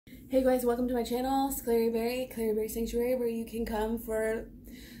Hey guys, welcome to my channel. It's Clary Berry Sanctuary, where you can come for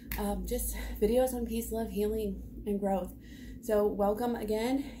just videos on peace, love, healing, and growth. So welcome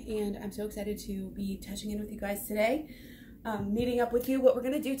again, and I'm so excited to be touching in with you guys today. Meeting up with you. What we're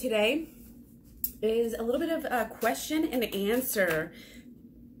going to do today is a little bit of a question and answer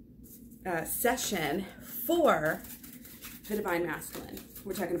session for the Divine Masculine.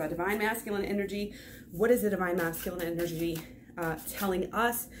 We're talking about Divine Masculine energy. What is the Divine Masculine energy telling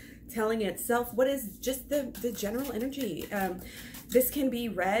us, telling itself? What is just the general energy? This can be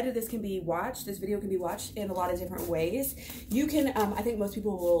read, this can be watched, this video can be watched in a lot of different ways. You can, I think most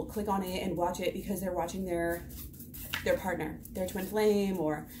people will click on it and watch it because they're watching their partner, their twin flame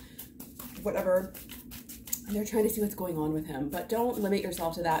or whatever, and they're trying to see what's going on with him. But don't limit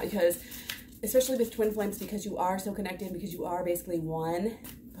yourself to that, because especially with twin flames, because you are so connected, because you are basically one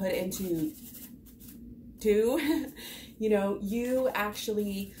put into two, you know, you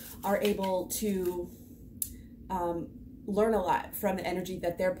actually are able to learn a lot from the energy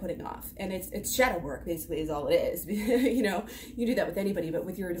that they're putting off. And it's shadow work, basically, is all it is. You know, you do that with anybody, but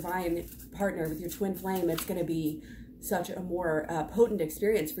with your divine partner, with your twin flame, it's going to be such a more potent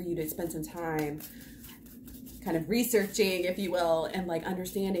experience for you to spend some time kind of researching, if you will, and like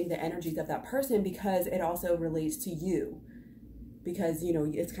understanding the energies of that person, because it also relates to you. Because, you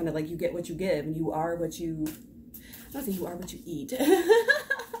know, it's kind of like you get what you give, and you are what you, I don't say you are what you eat,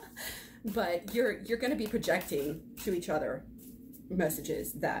 but you're going to be projecting to each other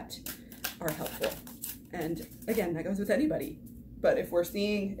messages that are helpful. And again, that goes with anybody. But if we're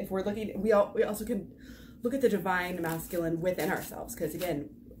seeing, if we're looking, we also can look at the Divine Masculine within ourselves, because again,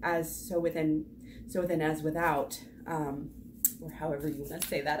 as so within as without, or however you want to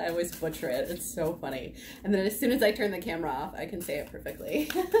say that. I always butcher it. It's so funny. And then as soon as I turn the camera off, I can say it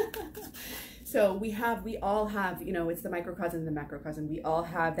perfectly. So we all have, you know, it's the microcosm and the macrocosm. We all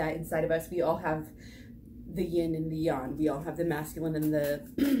have that inside of us. We all have the yin and the yang. We all have the masculine and the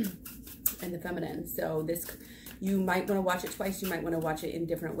and the feminine. So this, you might want to watch it twice. You might want to watch it in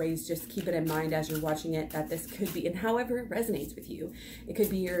different ways. Just keep it in mind as you're watching it, that this could be, and however it resonates with you. It could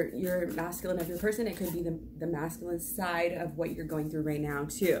be your masculine of your person. It could be the masculine side of what you're going through right now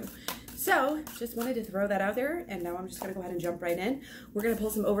too. So just wanted to throw that out there. And now I'm just going to go ahead and jump right in. We're going to pull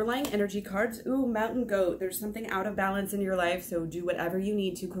some overlying energy cards. Ooh, Mountain Goat. There's something out of balance in your life. So do whatever you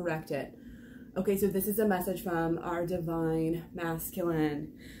need to correct it. Okay, so this is a message from our Divine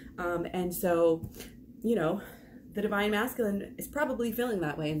Masculine. And so, you know, the Divine Masculine is probably feeling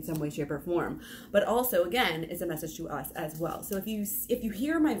that way in some way, shape, or form. But also, again, it's a message to us as well. So if you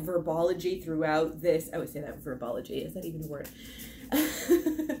hear my verbology throughout this, I would say that verbology, is that even a word?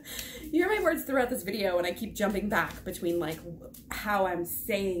 You hear my words throughout this video, and I keep jumping back between like how I'm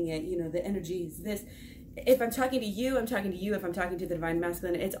saying it, you know, the energy is this. If I'm talking to you, I'm talking to you. If I'm talking to the Divine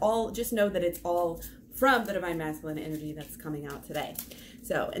Masculine, it's all, just know that it's all from the Divine Masculine energy that's coming out today.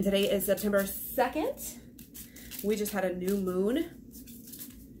 So, and today is September 2nd. We just had a new moon,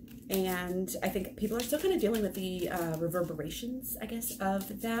 and I think people are still kind of dealing with the reverberations, I guess,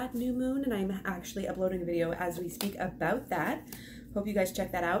 of that new moon, and I'm actually uploading a video as we speak about that. Hope you guys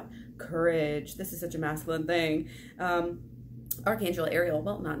check that out. Courage. This is such a masculine thing. Archangel Ariel,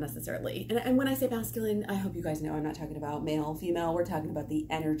 well, not necessarily. And when I say masculine, I hope you guys know I'm not talking about male, female. We're talking about the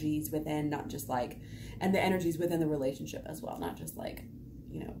energies within, not just like, and the energies within the relationship as well, not just like,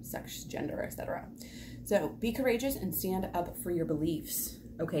 you know, sex, gender, etc. So be courageous and stand up for your beliefs.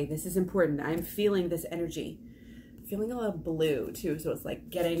 Okay, this is important. I'm feeling this energy. Feeling a lot of blue too. So it's like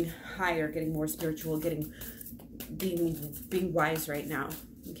getting higher, getting more spiritual, being wise right now.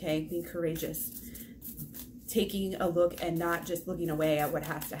 Okay, being courageous. Taking a look and not just looking away at what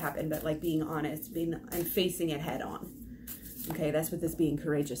has to happen, but like being honest, and facing it head on. Okay, that's what this being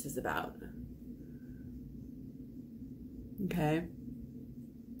courageous is about. Okay.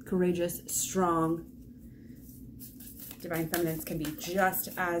 Courageous, strong. Divine Feminines can be just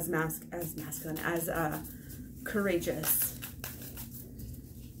as masculine, as courageous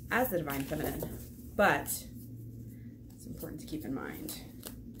as the Divine Feminine. But it's important to keep in mind.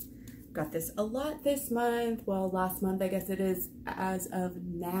 Got this a lot this month. Well, last month, I guess it is as of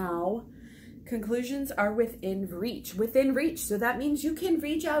now. Conclusions are within reach. Within reach. So that means you can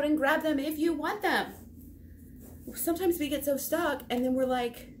reach out and grab them if you want them. Sometimes we get so stuck, and then we're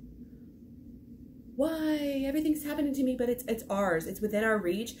like, why? Everything's happening to me, but it's ours. It's within our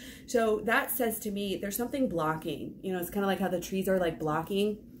reach. So that says to me, there's something blocking. You know, it's kind of like how the trees are like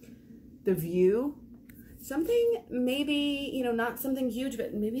blocking the view. Something, maybe, you know, not something huge,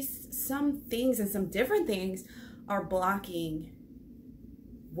 but maybe some things and some different things are blocking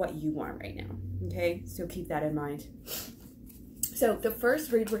what you want right now. Okay, so keep that in mind. So the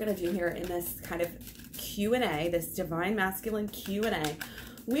first read we're going to do here in this kind of Q&A, this Divine Masculine Q&A,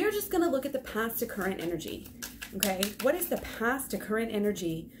 we are just going to look at the past to current energy. Okay, what is the past to current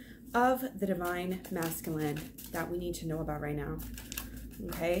energy of the Divine Masculine that we need to know about right now?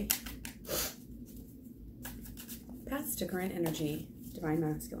 Okay, past to current energy, Divine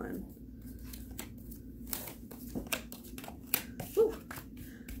Masculine. Whew.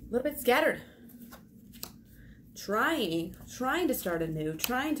 A little bit scattered. Trying to start anew,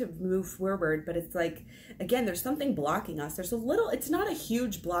 trying to move forward, but it's like, again, there's something blocking us. There's a little, it's not a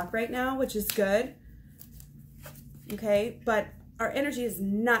huge block right now, which is good. Okay, but our energy is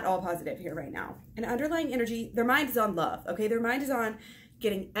not all positive here right now. And underlying energy, their mind is on love. Okay, their mind is on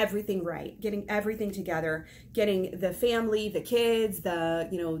getting everything right, getting everything together, getting the family, the kids, the,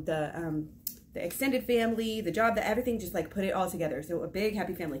 you know, the extended family, the job, everything, just like put it all together. So a big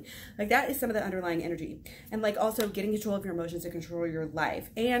happy family. Like that is some of the underlying energy. And like also getting control of your emotions to control your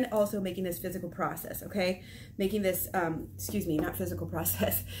life, and also making this physical process, okay? Making this, excuse me, not physical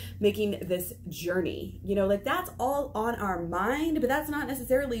process, making this journey, you know, like that's all on our mind, but that's not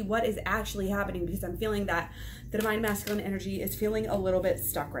necessarily what is actually happening, because I'm feeling that the Divine Masculine energy is feeling a little bit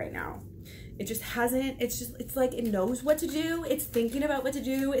stuck right now. It just hasn't, it's like it knows what to do. It's thinking about what to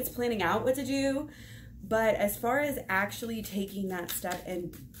do. It's planning out what to do. But as far as actually taking that step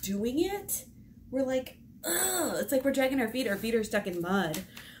and doing it, we're like, ugh, it's like we're dragging our feet. Our feet are stuck in mud,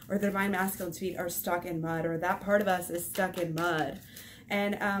 or the Divine Masculine's feet are stuck in mud, or that part of us is stuck in mud.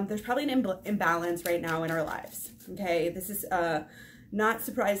 And there's probably an imbalance right now in our lives. Okay, this is not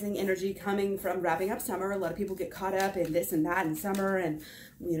surprising energy coming from wrapping up summer. A lot of people get caught up in this and that in summer, and,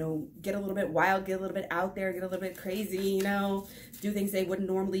 you know, get a little bit wild, get a little bit out there, get a little bit crazy, you know, do things they wouldn't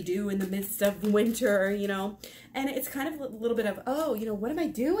normally do in the midst of winter, you know. And it's kind of a little bit of, oh, you know, what am I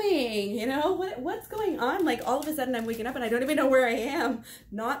doing? You know, what's going on? Like all of a sudden I'm waking up and I don't even know where I am.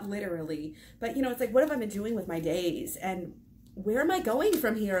 Not literally, but, you know, it's like, what have I been doing with my days? And where am I going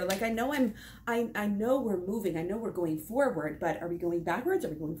from here? Like, I know I know we're moving. I know we're going forward, but are we going backwards? Are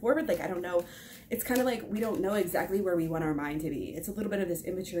we going forward? Like, I don't know. It's kind of like we don't know exactly where we want our mind to be. It's a little bit of this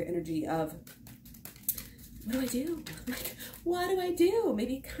immature energy of, what do I do? Like, what do I do?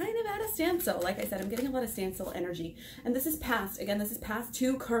 Maybe kind of at a standstill. Like I said, I'm getting a lot of standstill energy. And this is past. Again, this is past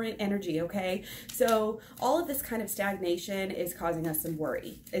to current energy, okay? So all of this kind of stagnation is causing us some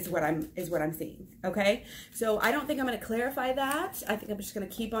worry, is what I'm seeing, okay? So I don't think I'm going to clarify that. I think I'm just going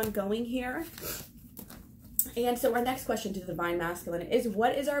to keep on going here. And so our next question to the Divine Masculine is,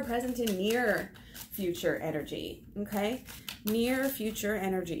 what is our present and near future energy? Okay, near future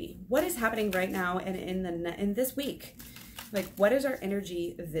energy. What is happening right now and in this week? Like, what is our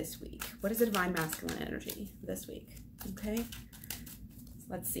energy this week? What is the Divine Masculine energy this week? Okay,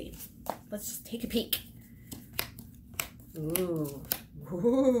 let's see. Let's just take a peek. Ooh.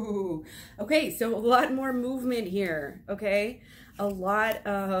 Ooh. Okay, so a lot more movement here. Okay, a lot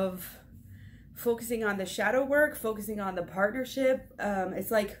of focusing on the shadow work, focusing on the partnership.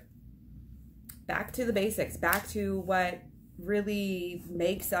 It's like back to the basics, back to what really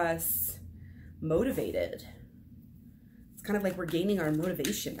makes us motivated. It's kind of like we're gaining our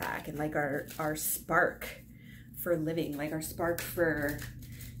motivation back, and like our spark for living, like our spark for,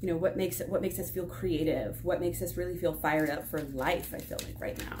 you know, what makes us feel creative, what makes us really feel fired up for life, I feel like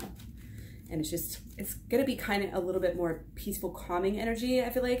right now. And it's gonna be kind of a little bit more peaceful, calming energy, I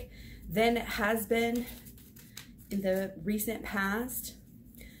feel like, than it has been in the recent past.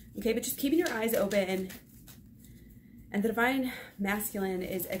 Okay, but just keeping your eyes open. And the Divine Masculine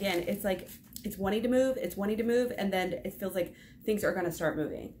is, again, it's like, it's wanting to move, and then it feels like things are gonna start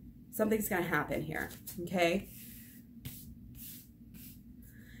moving. Something's gonna happen here, okay?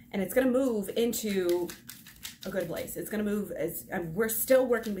 And it's gonna move into a good place. It's gonna move, we're still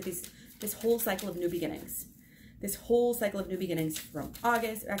working with this whole cycle of new beginnings. This whole cycle of new beginnings from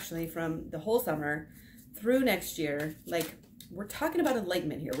August, actually from the whole summer through next year. Like, we're talking about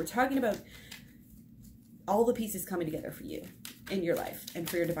enlightenment here. We're talking about all the pieces coming together for you in your life and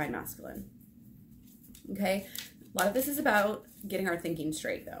for your Divine Masculine. Okay? A lot of this is about getting our thinking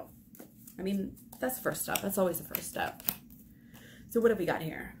straight, though. I mean, that's the first step. That's always the first step. So what have we got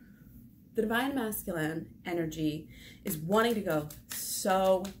here? The Divine Masculine energy is wanting to go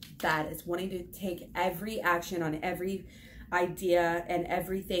so bad. It's wanting to take every action on every idea and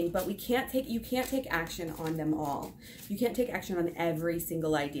everything, but you can't take action on them all. You can't take action on every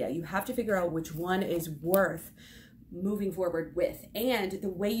single idea. You have to figure out which one is worth moving forward with. And the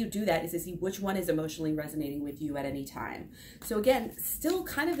way you do that is to see which one is emotionally resonating with you at any time. So again, still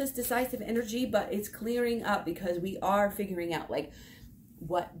kind of this decisive energy, but it's clearing up because we are figuring out, like,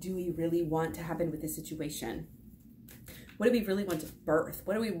 what do we really want to happen with this situation? What do we really want to birth?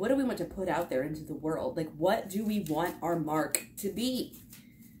 What do we want to put out there into the world? Like, what do we want our mark to be?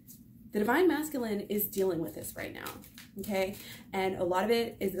 The divine masculine is dealing with this right now, okay? And a lot of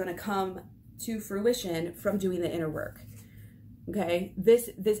it is going to come to fruition from doing the inner work, okay?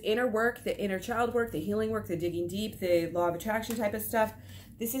 This inner work, the inner child work, the healing work, the digging deep, the law of attraction type of stuff,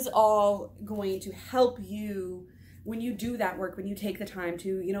 this is all going to help you when you do that work, when you take the time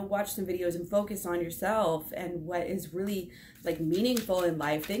to, you know, watch some videos and focus on yourself and what is really like meaningful in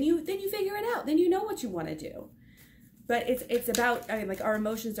life, then you figure it out. Then you know what you want to do. But it's about, I mean, like, our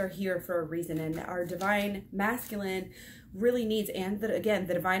emotions are here for a reason, and our divine masculine really needs, and again,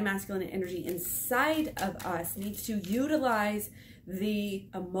 the divine masculine energy inside of us needs to utilize the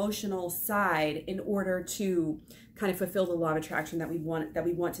emotional side in order to kind of fulfill the law of attraction that we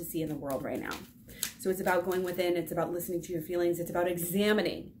want to see in the world right now. So it's about going within, it's about listening to your feelings, it's about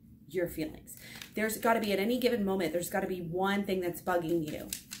examining your feelings. There's got to be, at any given moment, there's got to be one thing that's bugging you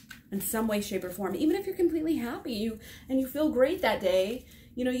in some way, shape, or form. Even if you're completely happy and you feel great that day,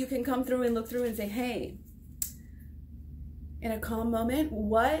 you know, you can come through and look through and say, hey, in a calm moment,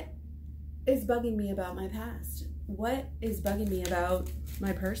 what is bugging me about my past? What is bugging me about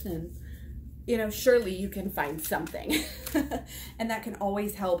my person? You know, surely you can find something. And that can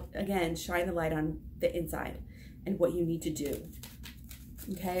always help, again, shine the light on the inside and what you need to do.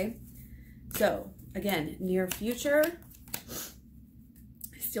 Okay? So, again, near future,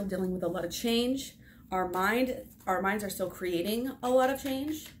 still dealing with a lot of change. Our minds are still creating a lot of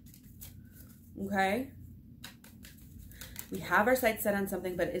change. Okay? We have our sights set on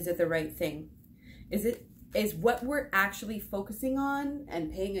something, but is it the right thing? Is what we're actually focusing on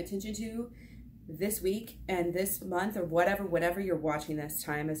and paying attention to this week and this month, or whatever you're watching this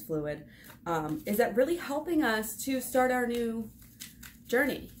time is fluid, is that really helping us to start our new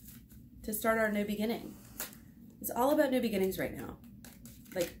journey, to start our new beginning? It's all about new beginnings right now,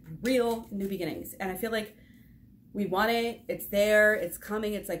 like real new beginnings. And I feel like we want it, it's there, it's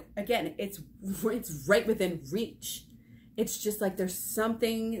coming. It's like, again, it's right within reach. It's just like there's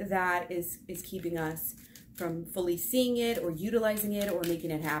something that is keeping us from fully seeing it or utilizing it or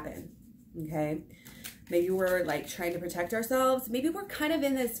making it happen. Okay, maybe we're like trying to protect ourselves. Maybe we're kind of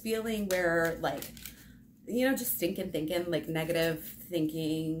in this feeling where, like, you know, just thinking, like negative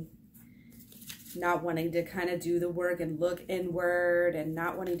thinking, not wanting to kind of do the work and look inward and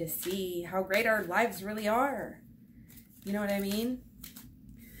not wanting to see how great our lives really are. You know what I mean?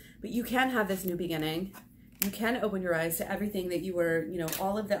 But you can have this new beginning. You can open your eyes to everything that you were, you know,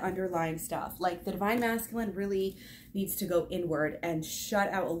 all of the underlying stuff. Like, the divine masculine really needs to go inward and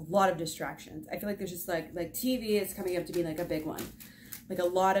shut out a lot of distractions. I feel like there's just like TV is coming up to be like a big one. Like a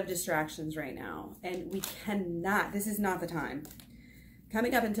lot of distractions right now. And we cannot, this is not the time.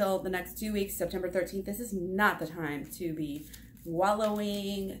 Coming up until the next 2 weeks, September 13th, this is not the time to be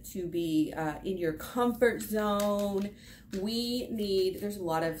wallowing, to be in your comfort zone. There's a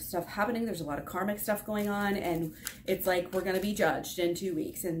lot of stuff happening. There's a lot of karmic stuff going on, and it's like we're going to be judged in 2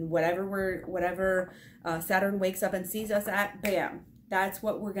 weeks, and whatever Saturn wakes up and sees us at, bam, that's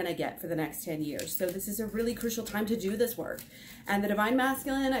what we're going to get for the next 10 years. So this is a really crucial time to do this work. And the divine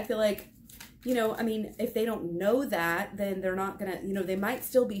masculine, I feel like, you know, I mean, if they don't know that, then they're not going to, you know, they might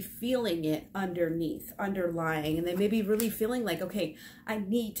still be feeling it underlying, and they may be really feeling like, okay, I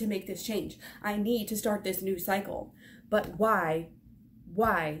need to make this change. I need to start this new cycle. But why?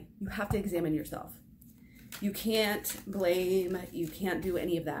 You have to examine yourself. You can't blame, you can't do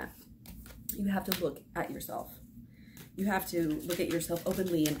any of that. You have to look at yourself. You have to look at yourself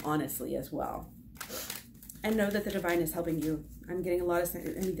openly and honestly as well. And know that the divine is helping you. I'm getting a lot of,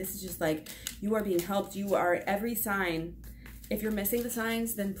 I mean, this is just like, you are being helped. You are every sign. If you're missing the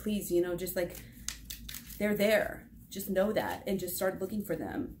signs, then please, you know, just like, they're there. Just know that and just start looking for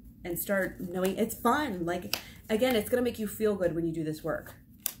them and start knowing it's fun. Like, again, it's going to make you feel good when you do this work.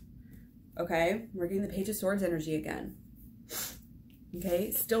 Okay? We're getting the Page of Swords energy again.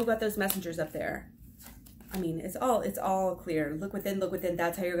 Okay? Still got those messengers up there. I mean, it's all clear. Look within, look within.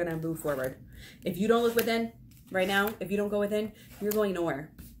 That's how you're going to move forward. If you don't look within right now, if you don't go within, you're going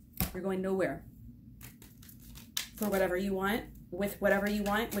nowhere. You're going nowhere. For whatever you want, with whatever you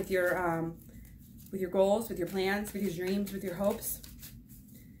want, with your goals, with your plans, with your dreams, with your hopes,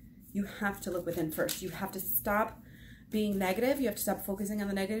 you have to look within first. You have to stop being negative. You have to stop focusing on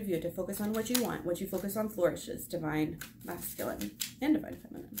the negative. You have to focus on what you want. What you focus on flourishes, divine masculine and divine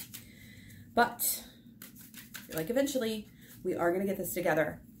feminine. But I feel like eventually we are going to get this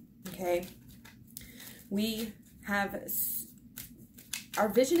together. Okay? We have, our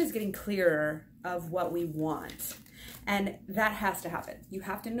vision is getting clearer of what we want. And that has to happen. You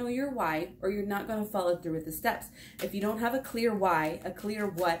have to know your why, or you're not going to follow through with the steps. If you don't have a clear why, a clear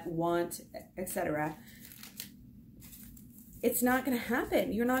what, want, etc., it's not going to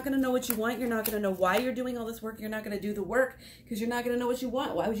happen. You're not going to know what you want. You're not going to know why you're doing all this work. You're not going to do the work because you're not going to know what you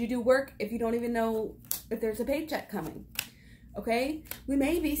want. Why would you do work if you don't even know if there's a paycheck coming? Okay? We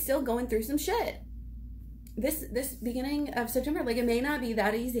may be still going through some shit. This beginning of September, like, it may not be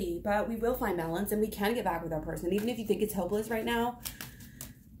that easy, but we will find balance and we can get back with our person. Even if you think it's hopeless right now,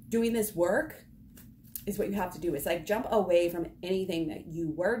 doing this work is what you have to do. It's like jump away from anything that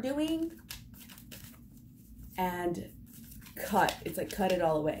you were doing and cut. It's like cut it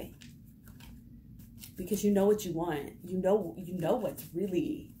all away. Because you know what you want. You know what's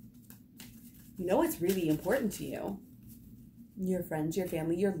really important to you. Your friends, your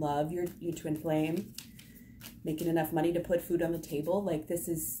family, your love, your twin flame. Making enough money to put food on the table. Like, this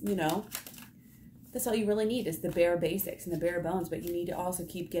is, that's all you really need is the bare basics and the bare bones. But you need to also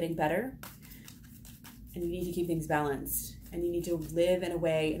keep getting better. And you need to keep things balanced. And you need to live in a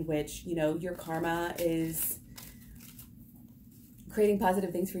way in which, your karma is creating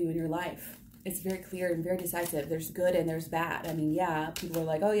positive things for you in your life. It's very clear and very decisive. There's good and there's bad. I mean, yeah, people are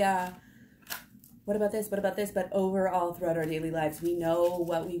like, oh yeah, what about this? What about this? But overall, throughout our daily lives, we know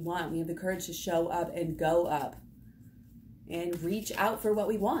what we want. We have the courage to show up and go up and reach out for what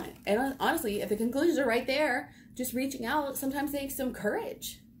we want. And honestly, if the conclusions are right there, just reaching out sometimes takes some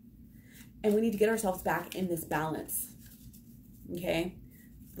courage. And we need to get ourselves back in this balance. Okay?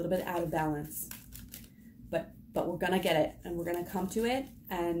 A little bit out of balance. But we're going to get it, and we're going to come to it,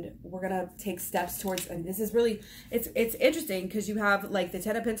 and we're going to take steps towards, and this is really, it's interesting because you have like the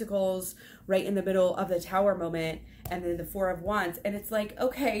Ten of Pentacles right in the middle of the Tower moment, and then the Four of Wands, and it's like,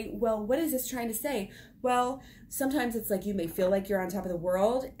 okay, well, what is this trying to say? Well, sometimes it's like you may feel like you're on top of the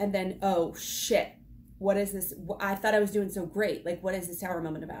world, and then, oh shit, what is this? I thought I was doing so great. Like, what is this Tower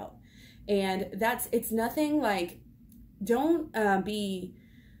moment about? And it's nothing like, don't be,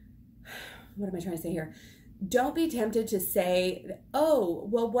 what am I trying to say here? Don't be tempted to say, oh,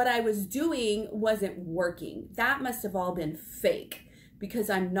 well, what I was doing wasn't working. That must have all been fake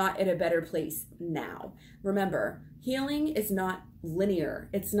because I'm not at a better place now. Remember, healing is not linear.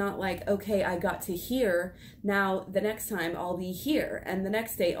 It's not like, okay, I got to here. Now the next time I'll be here and the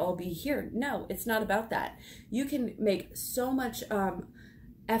next day I'll be here. No, it's not about that. You can make so much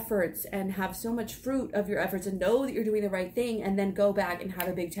efforts and have so much fruit of your efforts and know that you're doing the right thing and then go back and have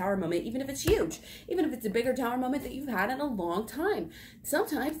a big tower moment, even if it's huge, even if it's a bigger tower moment that you've had in a long time.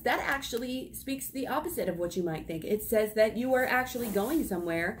 Sometimes that actually speaks the opposite of what you might think. It says that you are actually going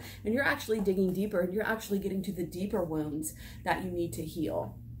somewhere and you're actually digging deeper and you're actually getting to the deeper wounds that you need to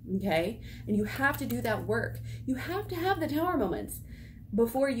heal. Okay? And you have to do that work. You have to have the tower moments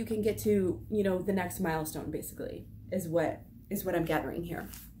before you can get to, the next milestone, basically, is what I'm gathering here.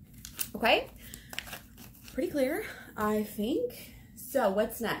 Okay? Pretty clear, I think. So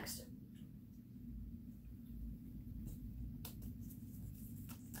what's next?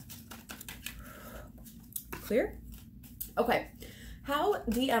 Clear? Okay. How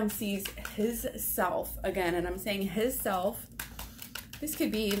DM sees his self, again, and I'm saying his self, this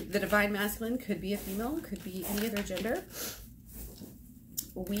could be the divine masculine, could be a female, could be any other gender.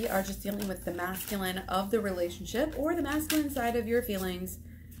 We are just dealing with the masculine of the relationship or the masculine side of your feelings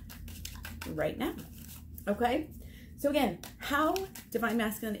right now. Okay? So again, how divine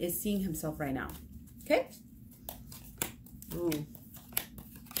masculine is seeing himself right now. Okay? Ooh.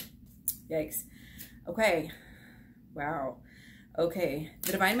 Yikes. Okay. Wow. Okay.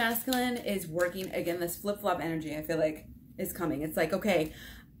 The divine masculine is working, again, this flip-flop energy, I feel like, is coming. It's like, okay,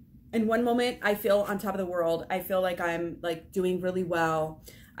 in one moment, I feel on top of the world. I feel like I'm like doing really well.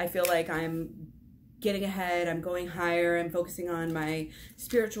 I feel like I'm getting ahead. I'm going higher. I'm focusing on my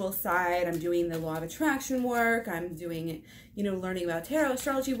spiritual side. I'm doing the law of attraction work. I'm doing, learning about tarot,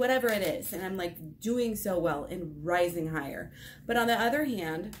 astrology, whatever it is. And I'm like doing so well and rising higher. But on the other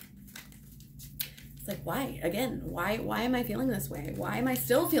hand, it's like, why? Again, why am I feeling this way? Why am I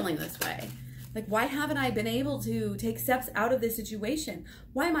still feeling this way? Like, why haven't I been able to take steps out of this situation?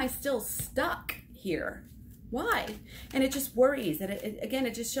 Why am I still stuck here? Why? And it just worries. And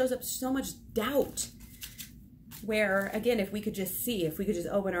it just shows up so much doubt. Where, again, if we could just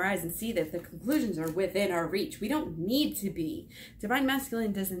open our eyes and see that the conclusions are within our reach. We don't need to be. Divine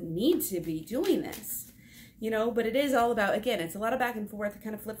masculine doesn't need to be doing this. But it is all about, again, it's a lot of back and forth,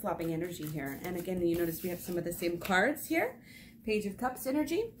 kind of flip-flopping energy here. And again, you notice we have some of the same cards here. Page of Cups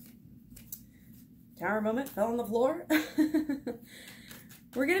energy. Tower moment fell on the floor.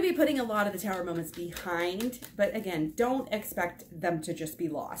 We're going to be putting a lot of the tower moments behind, but again, don't expect them to just be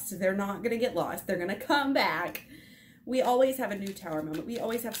lost. They're not going to get lost. They're going to come back we always have a new tower moment. We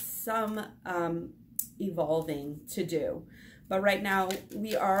always have some evolving to do. But right now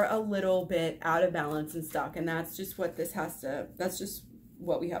we are a little bit out of balance and stuck. And that's just what that's just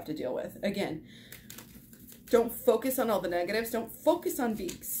what we have to deal with. Again, don't focus on all the negatives. Don't focus on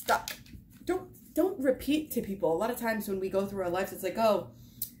being stuck. Don't repeat to people. A lot of times when we go through our lives, it's like, oh,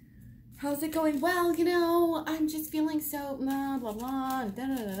 how's it going? Well, you know, I'm just feeling so blah, blah, blah, and da,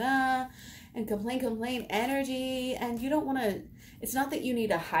 da, da, da, and complain energy. And you don't want to, it's not that you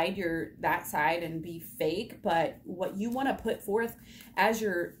need to hide that side and be fake, but what you want to put forth as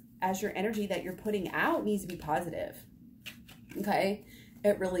your energy that you're putting out needs to be positive. Okay?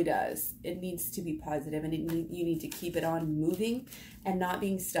 It really does. It needs to be positive, and you need to keep it on moving and not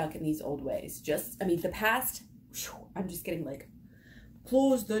being stuck in these old ways. The past, I'm just getting like,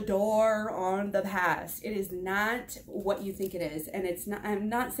 close the door on the past. It is not what you think it is. And it's not, I'm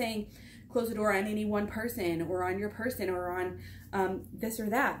not saying close the door on any one person or on your person or on this or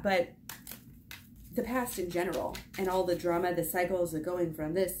that, but the past in general and all the drama, the cycles of going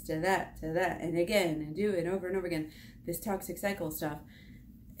from this to that, and again, and do it over and over again, this toxic cycle stuff.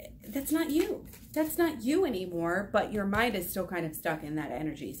 That's not you. That's not you anymore, but your mind is still kind of stuck in that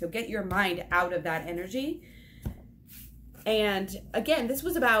energy. So get your mind out of that energy. And again, this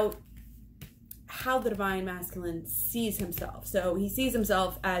was about how the divine masculine sees himself. So he sees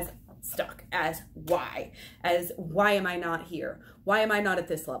himself as stuck, as why am I not here? Why am I not at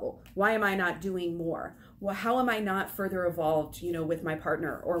this level? Why am I not doing more? Well, how am I not further evolved, you know, with my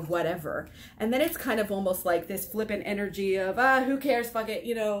partner or whatever? And then it's kind of almost like this flippant energy of, who cares? Fuck it.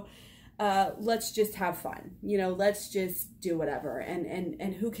 You know, let's just have fun, you know, let's just do whatever.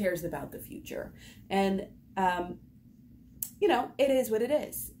 And who cares about the future? And, you know, it is what it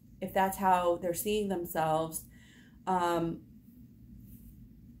is. If that's how they're seeing themselves,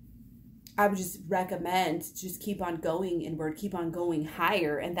 I would just recommend just keep on going inward, keep on going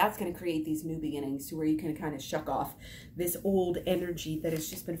higher, and that's going to create these new beginnings to where you can kind of shuck off this old energy that has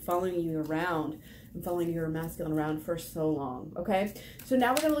just been following you around and following your masculine around for so long, okay? So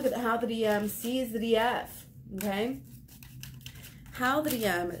now we're going to look at how the DM sees the DF, okay? How the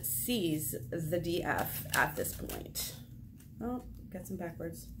DM sees the DF at this point. Oh, got some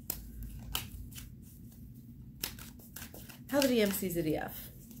backwards. How the DM sees the DF.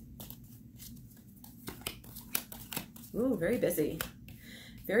 Ooh, very busy.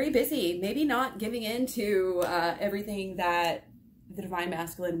 Very busy. Maybe not giving in to everything that the divine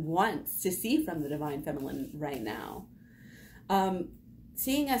masculine wants to see from the divine feminine right now.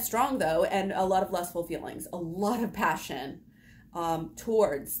 Seeing as strong, though, and a lot of lustful feelings, a lot of passion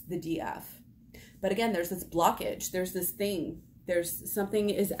towards the DF. But again, there's this blockage. There's this thing. There's something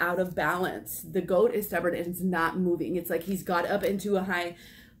is out of balance. The goat is stubborn and it's not moving. It's like he's got up into a high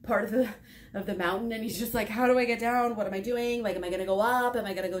part of the mountain and he's just like, how do I get down? What am I doing? Like, am I going to go up? Am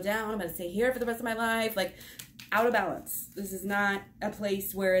I going to go down? I'm going to stay here for the rest of my life. Like, out of balance. This is not a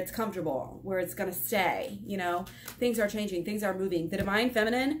place where it's comfortable, where it's going to stay. You know, things are changing. Things are moving. The divine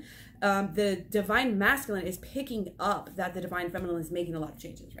feminine, the divine masculine is picking up that the divine feminine is making a lot of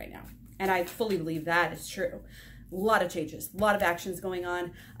changes right now. And I fully believe that is true. A lot of changes, a lot of actions going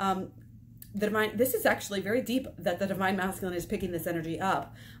on. This is actually very deep that the divine masculine is picking this energy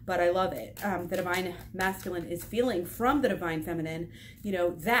up, but I love it. The divine masculine is feeling from the divine feminine, you know,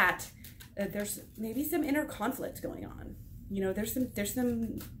 that there's maybe some inner conflict going on. You know, there's some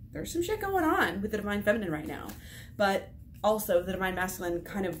shit going on with the divine feminine right now, but also the divine masculine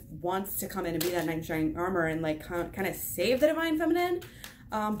kind of wants to come in and be that knight in shining armor and like kind of save the divine feminine,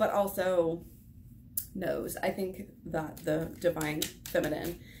 but also knows, I think, that the divine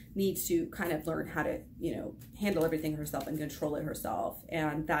feminine needs to kind of learn how to, you know, handle everything herself and control it herself.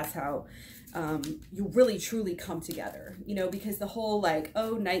 And that's how you really truly come together, you know, because the whole like,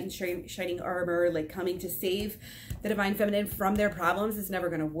 oh, knight in shining armor, like coming to save the divine feminine from their problems is never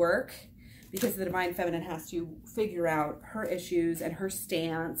going to work, because the divine feminine has to figure out her issues and her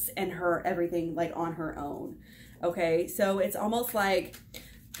stance and her everything like on her own. Okay, so it's almost like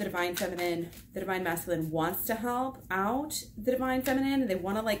the divine feminine, the divine masculine wants to help out the divine feminine, and they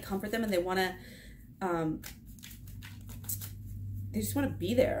want to like comfort them, and they want to, they just want to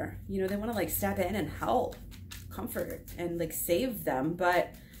be there. You know, they want to like step in and help, comfort, and like save them,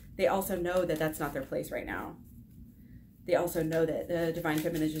 but they also know that that's not their place right now. They also know that the divine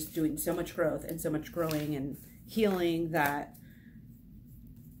feminine is just doing so much growth and so much growing and healing that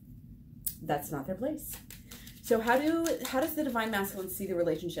that's not their place. So how does the divine masculine see the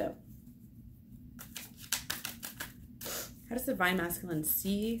relationship? How does the divine masculine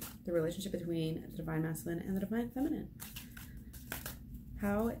see the relationship between the divine masculine and the divine feminine?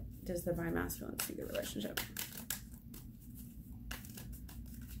 How does the divine masculine see the relationship?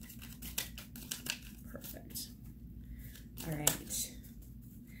 All right.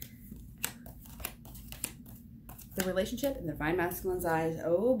 The relationship in the divine masculine's eyes.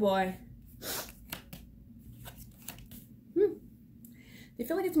 Oh boy. They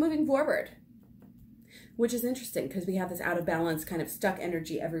feel like it's moving forward, which is interesting because we have this out of balance kind of stuck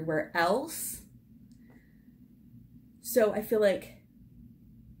energy everywhere else. So I feel like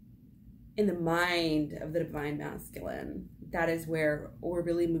in the mind of the divine masculine, that is where we're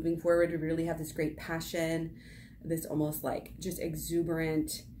really moving forward. We really have this great passion, this almost like just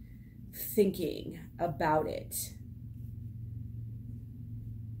exuberant thinking about it.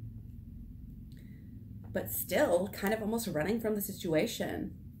 But still kind of almost running from the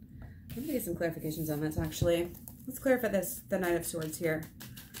situation. Let me get some clarifications on this, actually. Let's clarify this, the Knight of Swords here.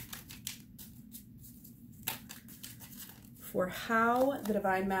 For how the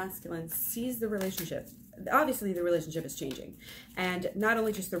divine masculine sees the relationship. Obviously, the relationship is changing. And not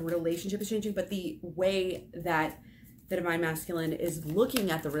only just the relationship is changing, but the way that the divine masculine is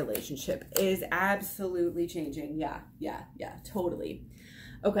looking at the relationship is absolutely changing. Yeah, totally.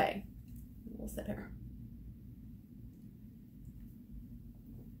 Okay, we'll step here.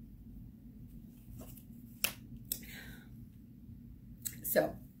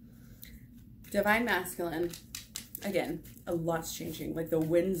 So, divine masculine, again, a lot's changing. Like the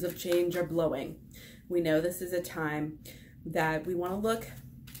winds of change are blowing. We know this is a time that we want to look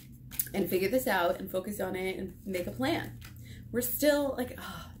and figure this out and focus on it and make a plan. We're still like,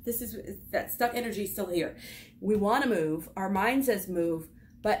 that stuck energy is still here. We want to move. Our mind says move,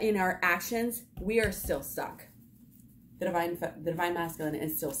 but in our actions, we are still stuck. The divine masculine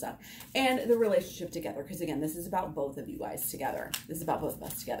is still stuck. And the relationship together, because again, this is about both of you guys together. This is about both of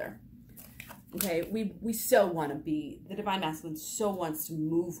us together. Okay, we so want to be, the divine masculine so wants to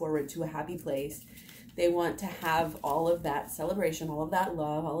move forward to a happy place. They want to have all of that celebration, all of that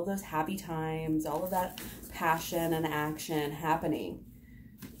love, all of those happy times, all of that passion and action happening.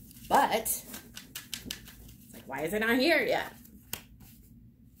 But, it's like, why is it not here yet?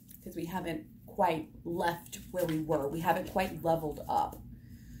 Because we haven't quite left where we were. We haven't quite leveled up.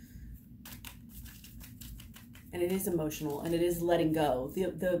 And it is emotional, and it is letting go.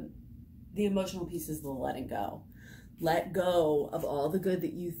 The emotional piece is the letting go. Let go of all the good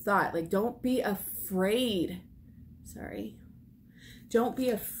that you thought. Like, don't be afraid. Don't be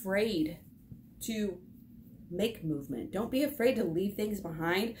afraid to make movement. Don't be afraid to leave things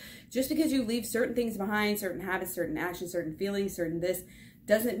behind. Just because you leave certain things behind, certain habits, certain actions, certain feelings, certain this,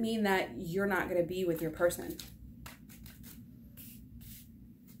 doesn't mean that you're not going to be with your person.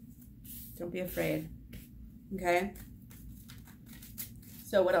 Don't be afraid. Okay?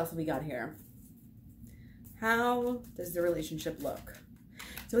 So what else have we got here? How does the relationship look?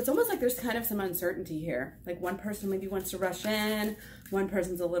 So it's almost like there's kind of some uncertainty here. Like one person maybe wants to rush in. One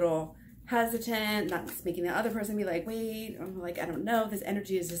person's a little hesitant, not making the other person be like, wait, I'm like, I don't know. This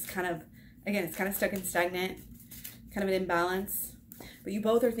energy is just kind of, again, it's kind of stuck and stagnant, kind of an imbalance. But you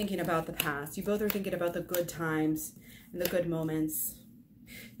both are thinking about the past. You both are thinking about the good times and the good moments.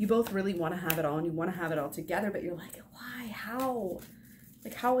 You both really want to have it all and you want to have it all together, but you're like, why? How?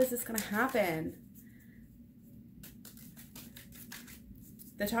 Like, how is this going to happen?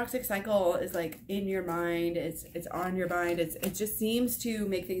 The toxic cycle is like in your mind. It's on your mind. It just seems to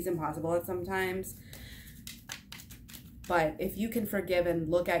make things impossible at sometimes. But if you can forgive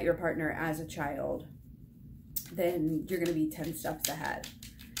and look at your partner as a child, then you're going to be 10 steps ahead.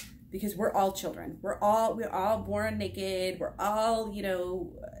 Because we're all children. We're all born naked. We're all, you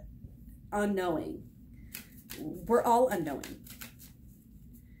know, unknowing. We're all unknowing.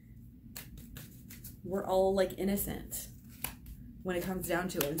 We're all like innocent when it comes down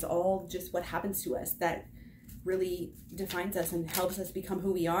to it. It's all just what happens to us that really defines us and helps us become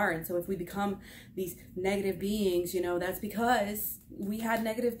who we are. And so if we become these negative beings, you know, that's because we had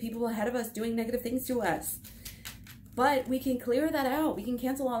negative people ahead of us doing negative things to us. But we can clear that out. We can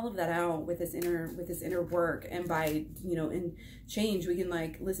cancel all of that out with this inner work. And by, you know, in change, we can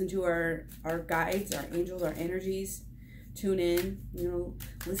like listen to our guides, our angels, our energies, tune in, you know,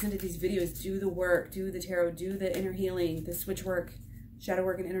 listen to these videos, do the work, do the tarot, do the inner healing, the switch work, shadow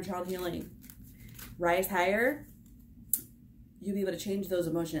work, and inner child healing. Rise higher. You'll be able to change those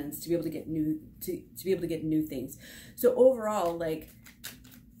emotions to be able to get new, to be able to get new things. So overall, like,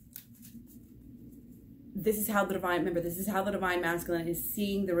 this is how the divine, remember, this is how the divine masculine is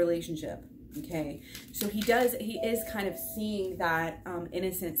seeing the relationship. Okay, so he is kind of seeing that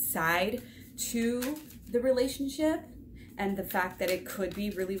innocent side to the relationship and the fact that it could be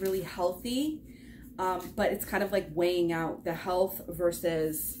really, really healthy. But it's kind of like weighing out the health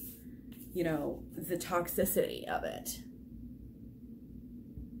versus, you know, the toxicity of it.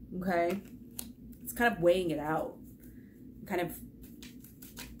 Okay, it's kind of weighing it out. kind of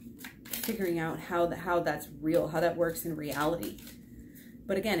figuring out how that's real, how that works in reality.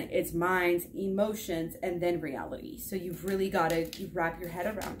 But again, it's minds, emotions, and then reality. So you've really got to wrap your head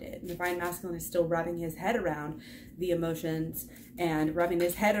around it. And Divine Masculine is still wrapping his head around the emotions and wrapping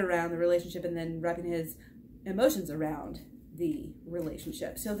his head around the relationship and then wrapping his emotions around the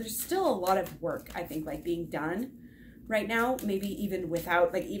relationship. So there's still a lot of work, I think, like being done right now, maybe even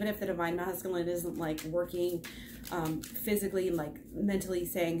without, like, even if the Divine Masculine isn't like working physically and like mentally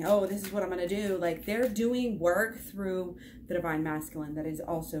saying, oh, this is what I'm going to do. Like, they're doing work through the Divine Masculine that is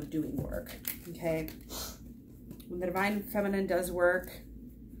also doing work. Okay. When the Divine Feminine does work,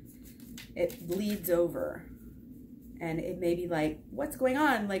 it bleeds over. And it may be like, what's going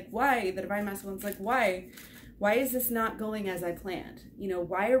on? Like, why? The Divine Masculine's like, why? Why is this not going as I planned? You know,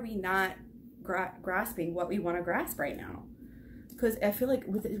 why are we not grasping what we want to grasp right now? Because I feel like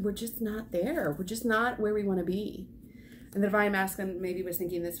we're just not there. We're just not where we want to be. And the Divine Masculine maybe was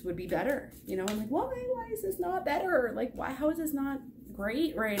thinking this would be better. You know, I'm like, why is this not better? Like, why? How is this not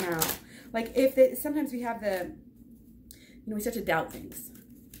great right now? Like, sometimes we have we start to doubt things.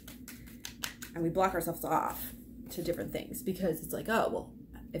 And we block ourselves off to different things because it's like, oh, well,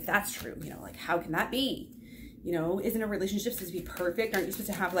 if that's true, you know, like, how can that be? You know, isn't a relationship supposed to be perfect? Aren't you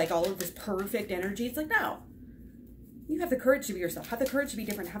supposed to have like all of this perfect energy? It's like, no. You have the courage to be yourself. Have the courage to be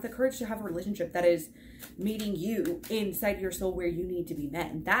different. Have the courage to have a relationship that is meeting you inside your soul where you need to be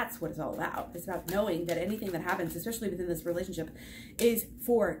met. And that's what it's all about. It's about knowing that anything that happens, especially within this relationship, is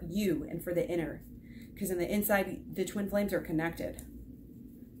for you and for the inner. Because in the inside, the twin flames are connected.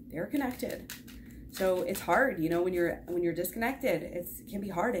 They're connected. So it's hard, you know, when you're disconnected, it can be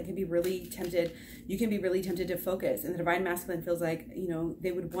hard. It can be really tempted. You can be really tempted to focus. And the Divine Masculine feels like, you know,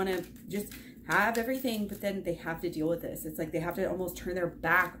 they would want to just have everything, but then they have to deal with this. It's like they have to almost turn their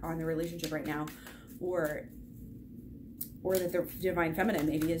back on the relationship right now, or that the Divine Feminine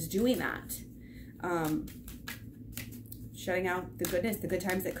maybe is doing that. Shutting out the goodness, the good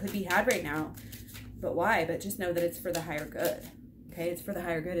times that could be had right now. But why? But just know that it's for the higher good. Okay, it's for the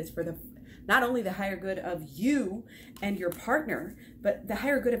higher good. It's for not only the higher good of you and your partner, but the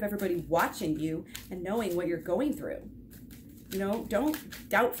higher good of everybody watching you and knowing what you're going through. You know, don't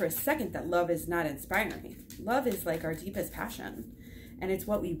doubt for a second that love is not inspiring. Love is like our deepest passion. And it's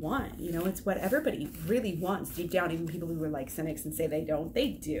what we want. You know, it's what everybody really wants deep down. Even people who are like cynics and say they don't. They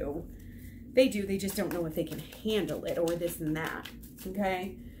do. They do. They just don't know if they can handle it or this and that.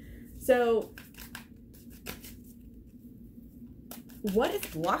 Okay? So what is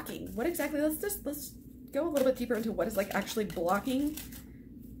blocking? What exactly? Let's go a little bit deeper into what is like actually blocking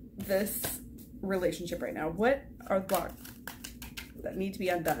this relationship right now. What are the blocks that need to be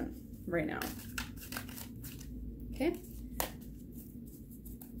undone right now? Okay.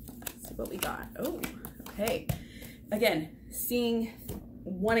 Let's see what we got. Oh, okay. Again,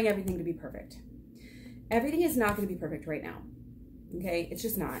 wanting everything to be perfect. Everything is not going to be perfect right now. Okay, it's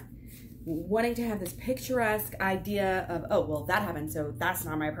just not. Wanting to have this picturesque idea of, oh, well, that happened, so that's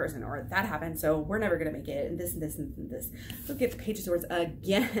not my person, or that happened, so we're never going to make it, and this and this and this. Look at the Page of Swords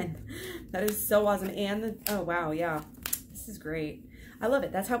again. That is so awesome. And oh, wow, yeah. This is great. I love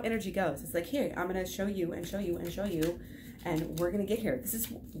it. That's how energy goes. It's like, here, I'm going to show you and show you and show you, and we're going to get here. This is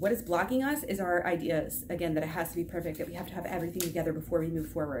what is blocking us, is our ideas, again, that it has to be perfect, that we have to have everything together before we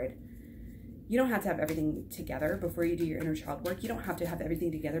move forward. You don't have to have everything together before you do your inner child work. You don't have to have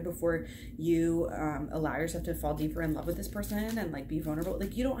everything together before you allow yourself to fall deeper in love with this person and like be vulnerable.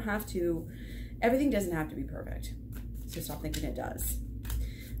 Like, you don't have to, everything doesn't have to be perfect. So stop thinking it does.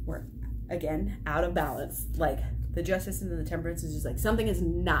 We're, again, out of balance. Like, the Justice and the Temperance is just like, something is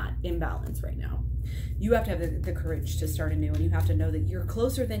not in balance right now. You have to have the courage to start anew, and you have to know that you're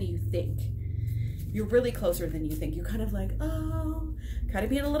closer than you think. You're really closer than you think. You're kind of like, oh, kind of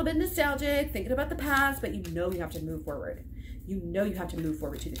being a little bit nostalgic, thinking about the past, but you know you have to move forward. You know you have to move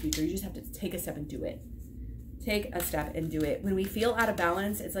forward to the future. You just have to take a step and do it. Take a step and do it. When we feel out of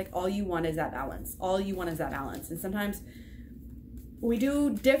balance, it's like all you want is that balance. All you want is that balance. And sometimes we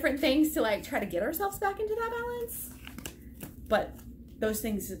do different things to like try to get ourselves back into that balance. But those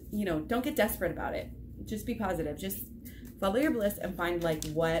things, you know, don't get desperate about it. Just be positive. Just follow your bliss and find like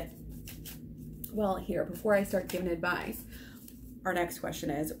what. Well, here, before I start giving advice, our next question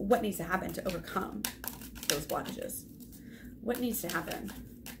is, what needs to happen to overcome those blockages? What needs to happen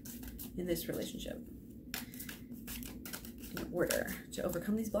in this relationship in order to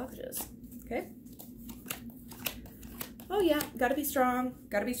overcome these blockages? Okay? Oh, yeah, gotta be strong.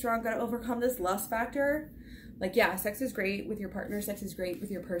 Gotta be strong. Gotta overcome this lust factor. Like, yeah, sex is great with your partner. Sex is great with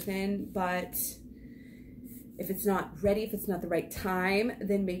your person, but if it's not ready, if it's not the right time,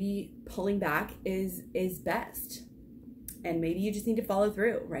 then maybe pulling back is best. And maybe you just need to follow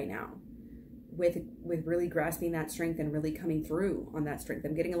through right now with really grasping that strength and really coming through on that strength.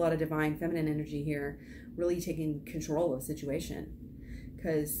 I'm getting a lot of divine feminine energy here, really taking control of the situation.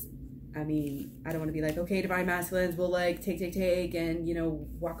 Because, I mean, I don't want to be like, okay, divine masculines will like take, and, you know,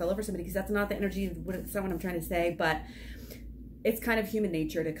 walk all over somebody, because that's not the energy, that's not what I'm trying to say. But it's kind of human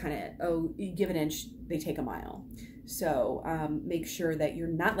nature to kind of, oh, you give an inch, they take a mile. So make sure that you're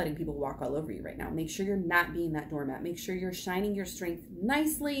not letting people walk all over you right now. Make sure you're not being that doormat. Make sure you're shining your strength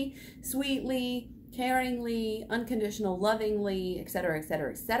nicely, sweetly, caringly, unconditional, lovingly, etc.,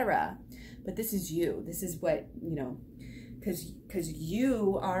 etc., etc. But this is you. This is what, you know, because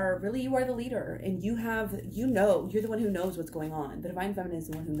you are the leader, and you're the one who knows what's going on. The divine feminine is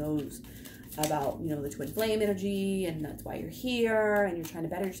the one who knows about, you know, the twin flame energy, and that's why you're here, and you're trying to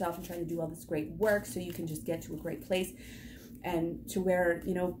better yourself and trying to do all this great work so you can just get to a great place, and to where,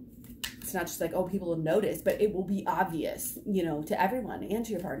 you know, it's not just like, oh, people will notice, but it will be obvious, you know, to everyone and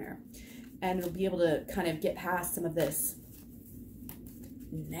to your partner, and it'll be able to kind of get past some of this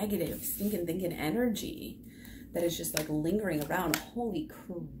negative stinking thinking energy that is just like lingering around. Holy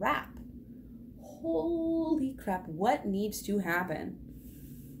crap, what needs to happen?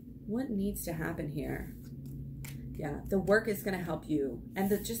 What needs to happen here? Yeah, the work is going to help you. And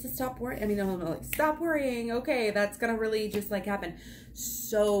just to stop worrying. I mean, no, like, stop worrying. Okay, that's going to really just like happen.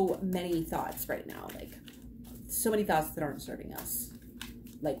 So many thoughts right now. Like, so many thoughts that aren't serving us.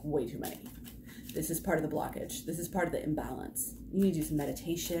 Like, way too many. This is part of the blockage. This is part of the imbalance. You need to do some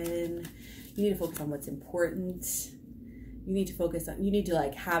meditation. You need to focus on what's important. You need to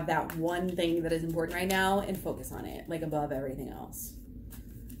like have that one thing that is important right now and focus on it, like above everything else.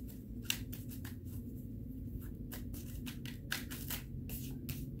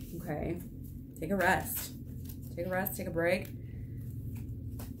 Okay, take a rest. Take a rest, take a break.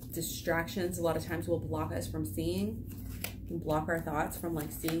 Distractions a lot of times will block us from seeing, and block our thoughts from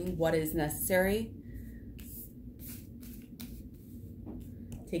like seeing what is necessary.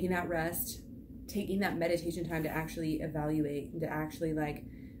 Taking that rest, taking that meditation time to actually evaluate, and to actually like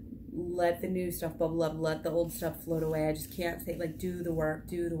let the new stuff bubble up, let the old stuff float away. I just can't say, like, do the work,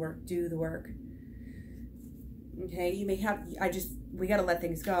 do the work, do the work. Okay, you may have, we got to let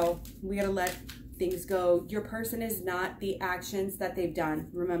things go. We got to let things go. Your person is not the actions that they've done.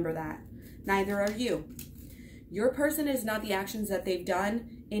 Remember that. Neither are you. Your person is not the actions that they've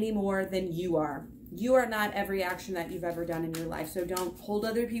done any more than you are. You are not every action that you've ever done in your life. So don't hold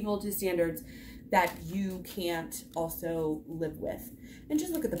other people to standards that you can't also live with. And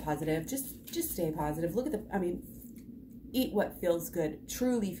just look at the positive. Just stay positive. Look at eat what feels good,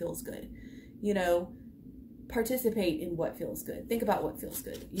 truly feels good. You know, participate in what feels good. Think about what feels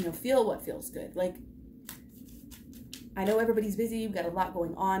good. You know, feel what feels good. Like, I know everybody's busy. You've got a lot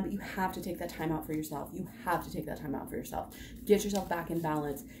going on, but you have to take that time out for yourself. You have to take that time out for yourself. Get yourself back in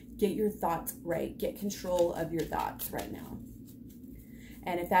balance. Get your thoughts right. Get control of your thoughts right now.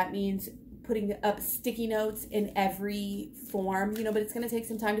 And if that means putting up sticky notes in every form, you know, but it's going to take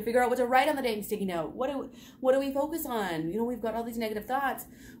some time to figure out what to write on the dang sticky note. What do we focus on? You know, we've got all these negative thoughts.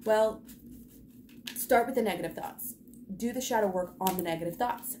 Well, start with the negative thoughts. Do the shadow work on the negative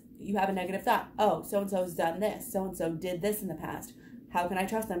thoughts. You have a negative thought. Oh, so-and-so's done this. So-and-so did this in the past. How can I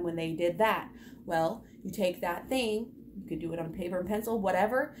trust them when they did that? Well, you take that thing. You could do it on paper and pencil,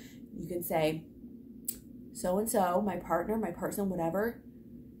 whatever. You can say, so-and-so, my partner, my person, whatever,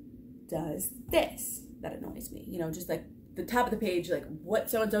 does this. That annoys me. You know, just like the top of the page, like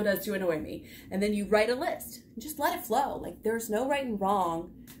what so-and-so does to annoy me. And then you write a list. Just let it flow. Like, there's no right and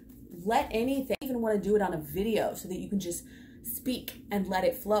wrong. Let anything, even want to do it on a video so that you can just speak and let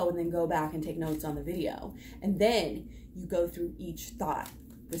it flow, and then go back and take notes on the video. And then you go through each thought.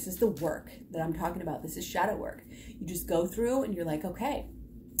 This is the work that I'm talking about. This is shadow work. You just go through and you're like, okay,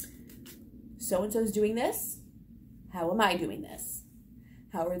 so-and-so's doing this. How am I doing this?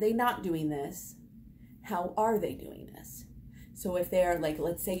 How are they not doing this? How are they doing this? So if they're like,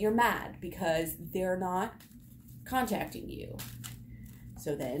 let's say you're mad because they're not contacting you.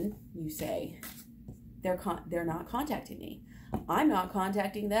 So then you say, they're not contacting me. I'm not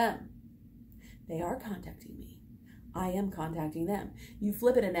contacting them. They are contacting me. I am contacting them. You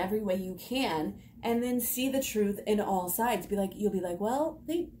flip it in every way you can, and then see the truth in all sides. You'll be like, well,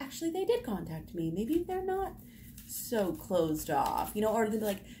 they did contact me. Maybe they're not so closed off, you know, or they'll be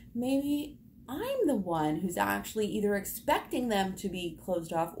like, maybe I'm the one who's actually either expecting them to be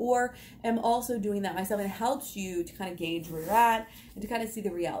closed off, or am also doing that myself. And it helps you to kind of gauge where you're at and to kind of see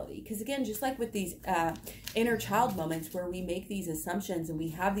the reality. Because again, just like with these inner child moments where we make these assumptions and we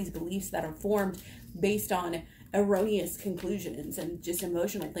have these beliefs that are formed based on erroneous conclusions and just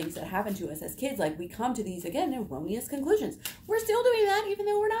emotional things that happen to us as kids. Like, we come to these, again, erroneous conclusions. We're still doing that even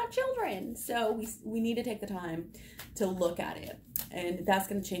though we're not children. So we need to take the time to look at it. And that's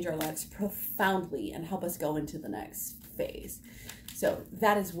going to change our lives profoundly and help us go into the next phase. So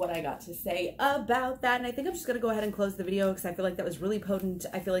that is what I got to say about that. And I think I'm just going to go ahead and close the video because I feel like that was really potent.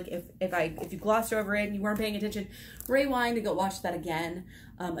 I feel like if you glossed over it and you weren't paying attention, rewind and go watch that again.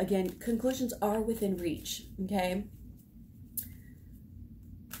 Again, conclusions are within reach, okay?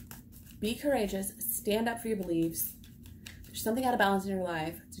 Be courageous. Stand up for your beliefs. There's something out of balance in your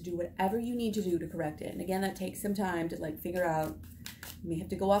life, to do whatever you need to do to correct it. And again, that takes some time to like figure out. You may have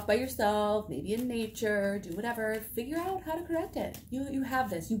to go off by yourself, maybe in nature, do whatever, figure out how to correct it. You have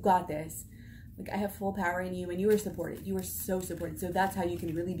this, you got this. Like, I have full power in you, and you are supported. You are so supported. So that's how you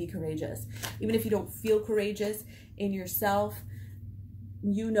can really be courageous. Even if you don't feel courageous in yourself,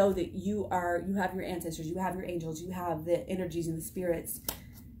 you know that you have your ancestors, you have your angels, you have the energies and the spirits.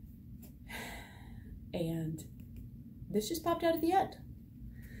 And this just popped out at the end.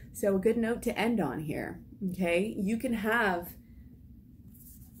 So a good note to end on here, okay? You can have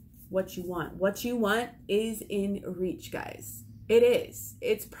what you want. What you want is in reach, guys. It is.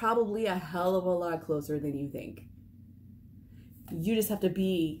 It's probably a hell of a lot closer than you think. You just have to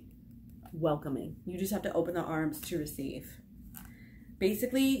be welcoming. You just have to open the arms to receive.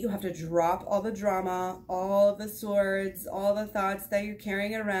 Basically, you have to drop all the drama, all of the swords, all the thoughts that you're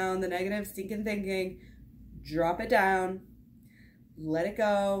carrying around, the negative stinking thinking. Drop it down. Let it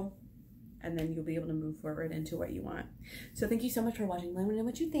go. And then you'll be able to move forward into what you want. So thank you so much for watching. Let me know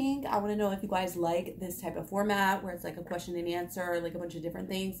what you think. I want to know if you guys like this type of format where it's like a question and answer, like a bunch of different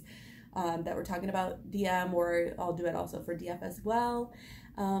things that we're talking about DM, or I'll do it also for DF as well.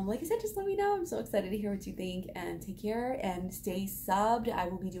 Like I said, just let me know. I'm so excited to hear what you think, and take care and stay subbed. I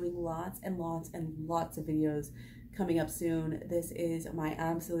will be doing lots and lots and lots of videos coming up soon. This is my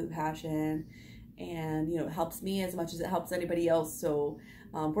absolute passion, and you know, it helps me as much as it helps anybody else. So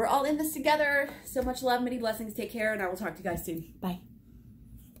we're all in this together. So much love, many blessings. Take care, and I will talk to you guys soon. Bye.